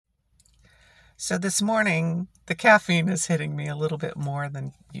So this morning, the caffeine is hitting me a little bit more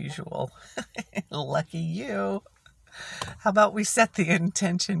than usual. Lucky you. How about we set the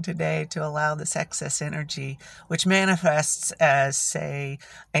intention today to allow this excess energy, which manifests as, say,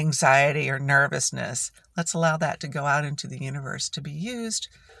 anxiety or nervousness, let's allow that to go out into the universe to be used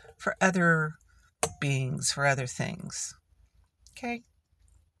for other beings, for other things. Okay?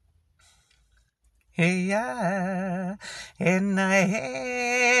 Hey ya, na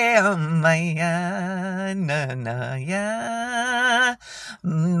ya, maya na ya,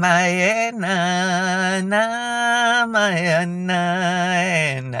 maya na maya na.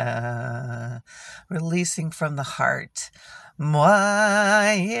 Releasing from the heart.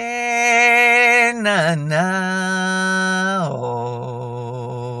 Maya na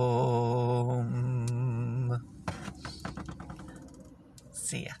oh.